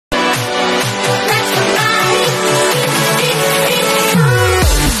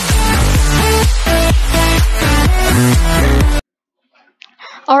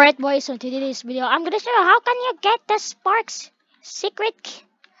Alright boys, so today this video I'm gonna show you how can you get the Sparks secret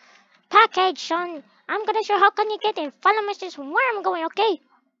package on. I'm gonna show you how can you get it. Follow me just where I'm going, okay?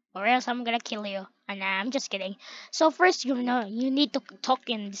 Or else I'm gonna kill you. And I'm just kidding. So first you need to talk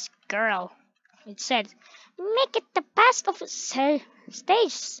in this girl. It said make it the past of stage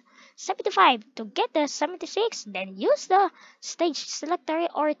 75 to get the 76, then use the stage selector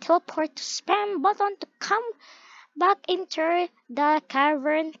or teleport to spam button to come back into the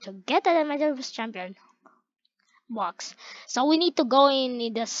cavern to get the METAVERES champion box. So we need to go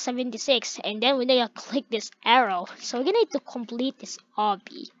in the 76 and then we need to click this arrow. So we need to complete this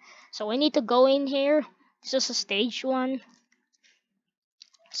obby. So we need to go in here. This is a stage 1.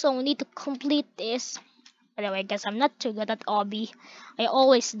 So we need to complete this. By the way, guys, I'm not too good at obby. I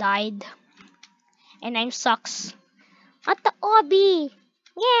always died. And I'm sucks. At the obby!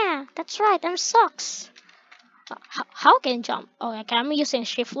 Yeah, that's right, I'm sucks. How can I jump? Oh, okay, I'm using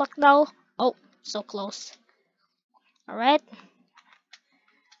shift lock now. Oh, so close. Alright.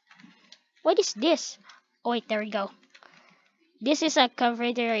 What is this? Oh wait, there we go. This is a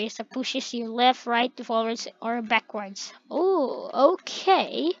converter. It pushes you left, right, forwards, or backwards. Oh,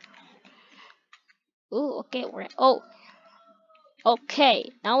 okay. Oh, okay.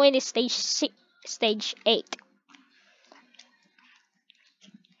 Okay. Now in stage 8.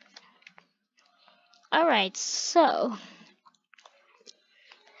 Alright, so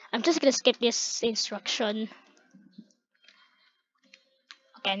I'm just gonna skip this instruction.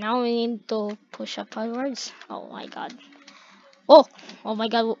 Okay, now we need to push up forwards. Oh my god. Oh my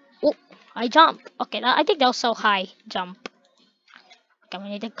god. Oh, I jumped. Okay, I think that was so high jump. Okay, we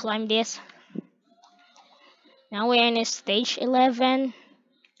need to climb this. Now we're in stage 11.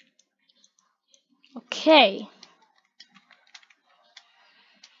 Okay.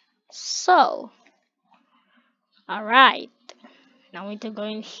 So, alright. Now we need to go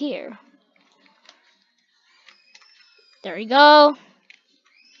in here. There we go.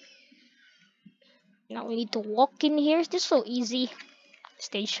 Now we need to walk in here. This is so easy.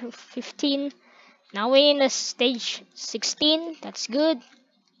 Stage 15. Now we're in the stage 16. That's good.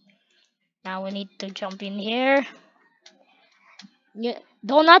 Now we need to jump in here.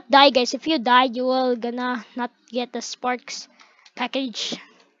 Do not die, guys. If you die, you will gonna not get the Sparks package.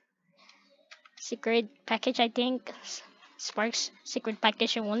 Secret package, I think. Sparks secret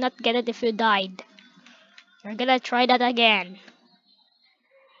package. You will not get it if you died. We're gonna try that again.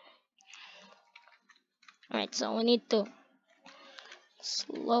 Alright, so we need to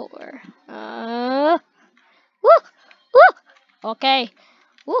slower. Woo! Woo! Okay.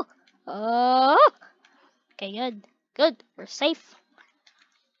 Woo! Okay, good. Good. We're safe.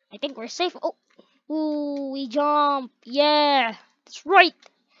 I think we're safe. Oh! Ooh, we jump. Yeah! That's right!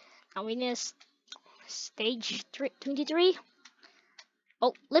 Now we need stage 23.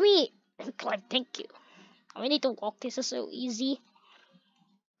 Oh, let me climb. Thank you. Now we need to walk. This is so easy.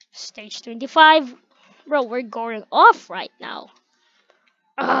 Stage 25. Bro, we're going off right now.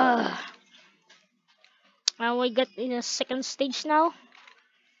 And we got in the second stage now.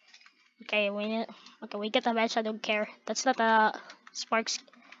 Okay, we get a badge. I don't care. That's not a Sparks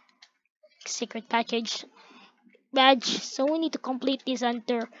secret package badge. So we need to complete this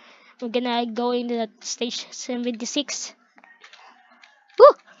until we're gonna go into the stage 76.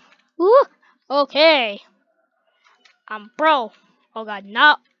 Woo! Woo! Okay. I'm pro. Oh god,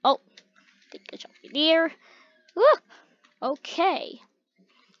 now. Oh, take a jump in here. Woo! Okay.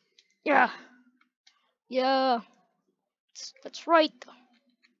 Yeah. Yeah. That's right.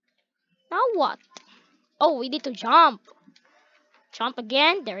 Now what? Oh, we need to jump. Jump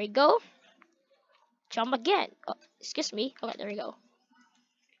again. There we go. Jump again. Oh, excuse me. Okay, there we go.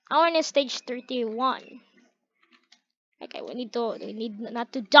 Now we're in stage 31. Okay, we need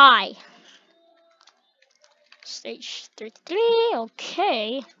not to die. Stage 33.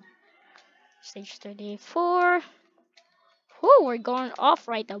 Okay. Stage 34. Oh, we're going off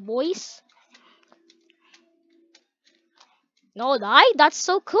right now, boys. No die? That's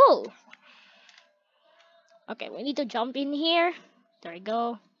so cool. Okay, we need to jump in here. There we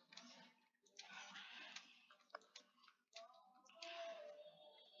go.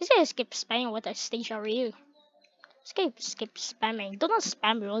 This guy skip spamming. What stage are you? Skip spamming. Do not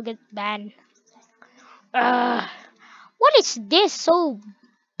spam, you'll get banned. What is this so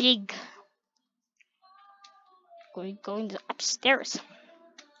big? We're going upstairs.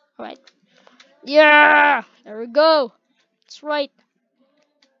 Alright. Yeah! There we go. That's right.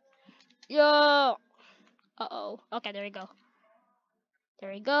 Yeah! Uh-oh. Okay, there we go.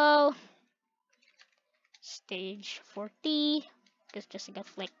 There we go. Stage 40. Just got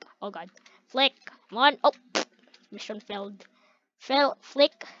flick. Oh god. Flick. Come on. Oh! Mission failed.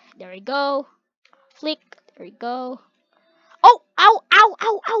 Flick. There we go. Flick. There we go. Oh, ow, ow,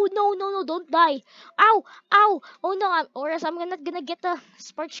 ow, ow. No, no, no, don't die. Ow, ow. Oh no, or else I'm not gonna get the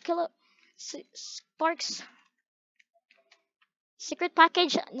Sparks killer. Sparks secret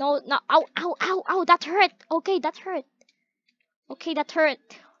package. No, no. Ow, ow, ow, ow. That hurt. Okay, that hurt. Okay, that hurt.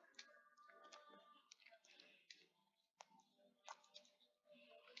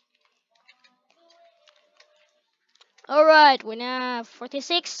 Alright, we're now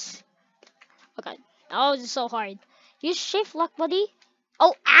 46. Okay. Oh, this is so hard. Use shift lock, buddy.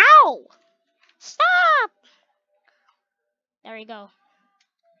 Oh, ow! Stop! There we go.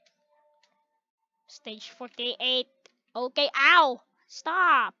 Stage 48. Okay, ow!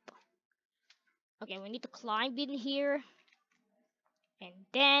 Stop! Okay, we need to climb in here. And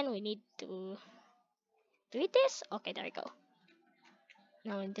then we need to do this. Okay, there we go.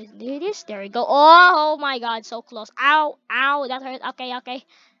 Now we need to do this. There we go. Oh my god, so close. Ow! Ow! That hurt. Okay, okay.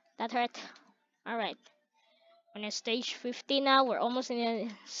 That hurt. Alright. We're in stage 50 now. We're almost in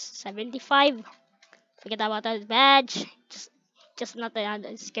 75. Forget about that badge. Just not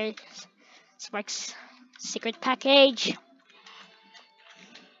the scary Sparks secret package.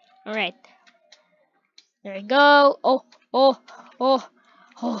 Alright. There we go. Oh, oh, oh,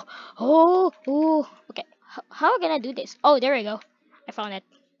 oh, oh, oh. Okay. How am I gonna do this? Oh, there we go. I found it.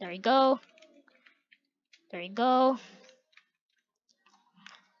 There we go. There we go.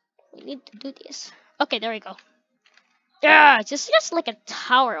 We need to do this. Okay, there we go. Yeah, just like a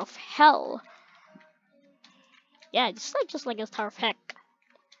tower of hell. Yeah, just like a tower of heck.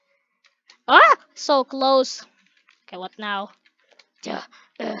 Ah, so close. Okay, what now?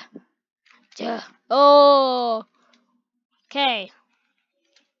 Oh. Okay.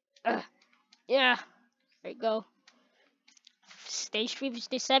 Yeah. There we go. Stage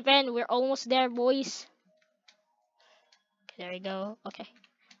 57. We're almost there, boys. Okay, there we go. Okay.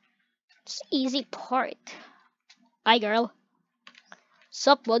 It's the easy part. Bye, girl.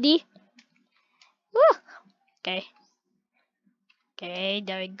 Sup, buddy? Woo. Okay. Okay,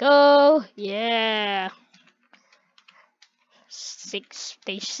 there we go. Yeah.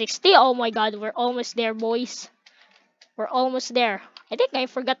 Stage 60. Oh my god, we're almost there, boys. We're almost there. I think I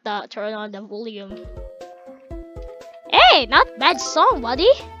forgot to turn on the volume. Hey, not bad song,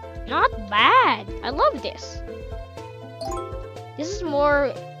 buddy. Not bad. I love this. This is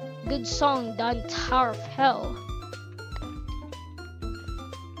more good song than Tower of Hell.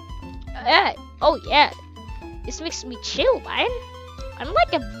 Oh yeah. This makes me chill, man. I'm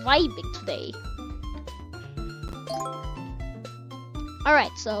like a vibing today.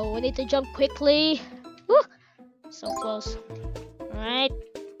 Alright, so we need to jump quickly. Woo! So close. Alright.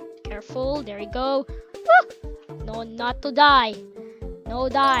 Careful. There we go. Woo! No, not to die. No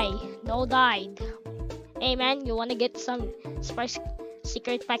die. No died. Hey man, you wanna get some Sparks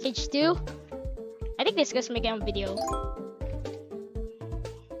secret package too? I think this guy's making a video.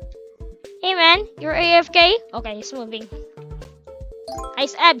 Hey man, you're AFK? Okay, he's moving.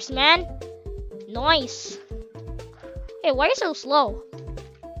 Nice abs, man. Nice. Hey, why are you so slow?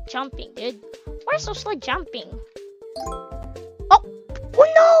 Jumping, dude. Why are you so slow jumping? Oh! Oh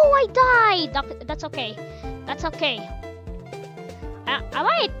no! I died! That's okay. That's okay.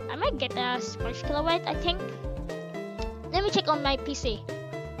 I might get a Sparks kilowatt, I think. Let me check on my PC.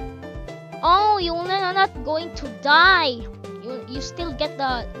 Oh, you're not going to die. You still get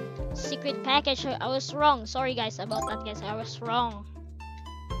the secret package. I was wrong. Sorry guys about that, guys. I was wrong.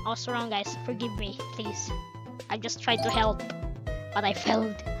 Guys. Forgive me, please. I just tried to help, but I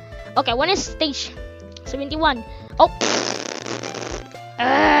failed. Okay, when is stage 71? Oh!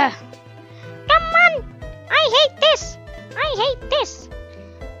 Come on! I hate this! I hate this!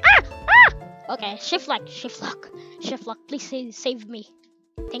 Ah! Ah! Okay, shift lock. Please save me.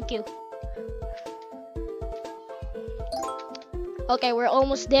 Thank you. Okay, we're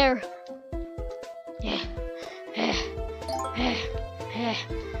almost there.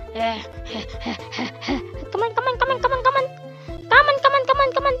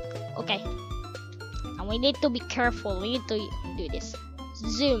 Come on. Okay. And we need to be careful. We need to do this.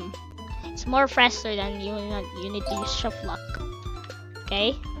 Zoom. It's more faster than you need to use shift lock.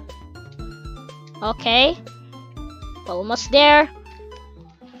 Okay. Okay. Almost there.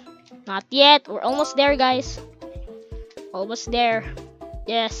 Not yet. We're almost there, guys. Almost there.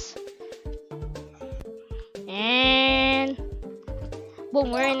 Yes. And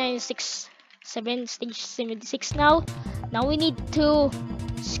boom, we're in stage 76 now. Now we need to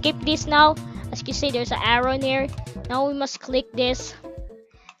skip this now. As you see, there's an arrow in here. Now we must click this.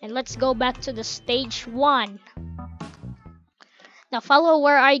 And let's go back to the stage 1. Now follow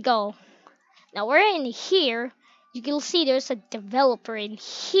where I go. Now we're in here. You can see there's a developer in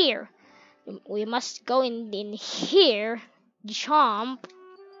here. We must go in here, jump,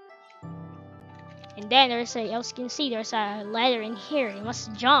 and then there's a, as you can see, there's a ladder in here. You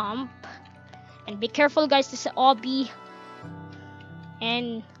must jump, and be careful, guys. This is Obby,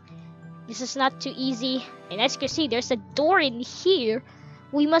 and this is not too easy. And as you can see, there's a door in here.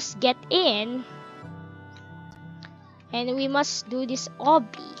 We must get in, and we must do this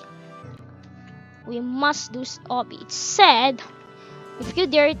Obby. We must do Obby. It said, if you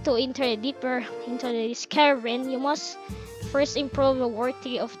dare to enter deeper into this cavern, you must first improve the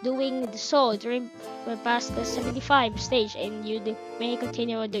worthy of doing so during past the 75 stage, and you may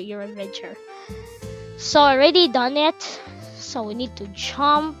continue with your adventure. So I already done it. So we need to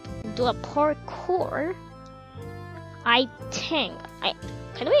jump, do a parkour. I think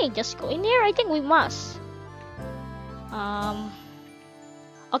can we just go in here? I think we must.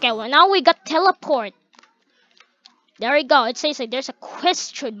 Okay, well now we got teleport. There we go. It says like there's a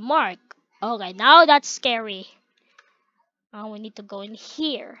question mark. Okay, now that's scary. Now we need to go in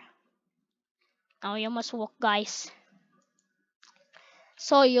here. Now you must walk, guys.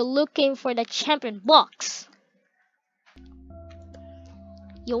 So you're looking for the champion box.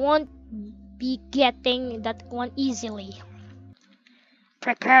 You won't be getting that one easily.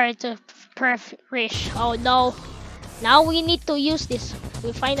 Prepare to perish. Oh no. Now we need to use this.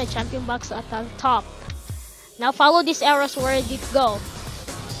 We find the champion box at the top. Now follow these arrows where it go.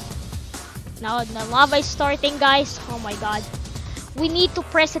 Now the lava is starting, guys. Oh my god. We need to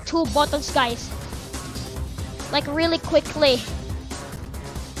press the 2 buttons, guys. Like really quickly.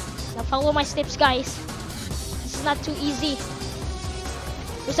 Now follow my steps, guys. This is not too easy.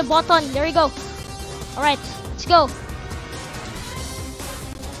 There's a button. There we go. Alright, let's go.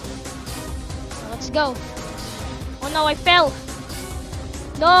 Now let's go. Oh no, I fell.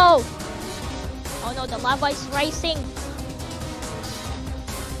 No. Oh no, the lava is rising.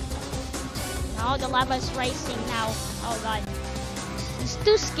 Now the lava is rising now. Oh god. It's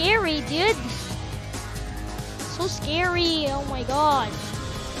too scary, dude. So scary. Oh my god.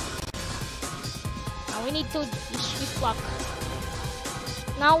 Now we need to shift block.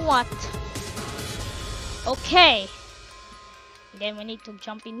 Now what? Okay. Then we need to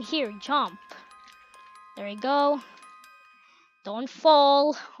jump in here. Jump. There we go. Don't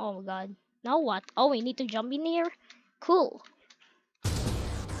fall. Oh god. Now what? Oh, we need to jump in here. Cool.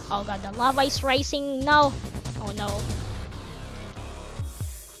 Oh god, the lava is rising now. Oh no.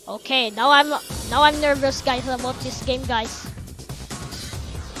 Okay, now I'm nervous, guys, about this game, guys.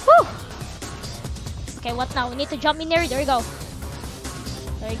 Whew. Okay, what now? We need to jump in there. There we go.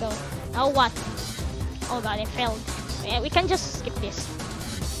 There we go. Now what? Oh god, I failed. Yeah, we can just skip this.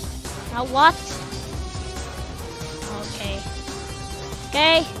 Now what? Okay.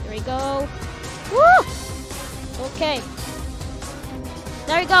 Okay, there we go. Woo! Okay.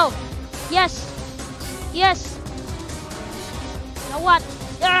 There we go. Yes. Yes. Now what?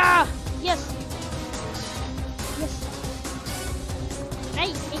 Ah! Yes. Yes. Can I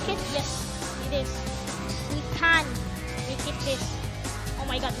make it? Yes, it is. We can make it this. Oh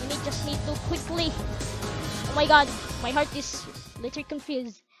my god, we just need to quickly. Oh my god, my heart is literally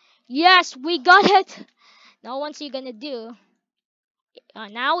confused. Yes, we got it. Now what you gonna do?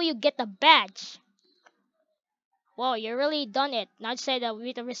 Now you get the badge. Wow, you really done it. Now say the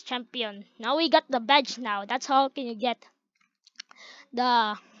METAVERES champion. Now we got the badge now. That's how can you get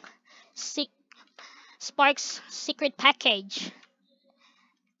the Sparks secret package.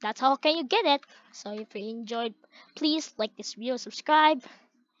 That's how can you get it. So if you enjoyed, please like this video, subscribe.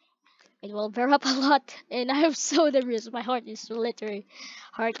 It will bear up a lot, and I'm so nervous. My heart is literally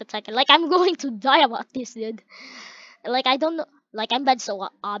heart attack. Like I'm going to die about this, dude. Like I don't know. Like I'm bad, so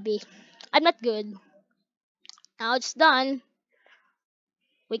Obby. I'm not good. Now it's done.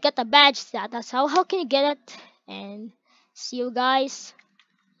 We got the badge. That's how can you get it? And see you guys.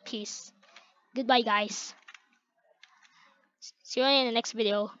 Peace. Goodbye, guys. See you in the next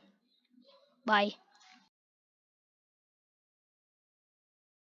video. Bye.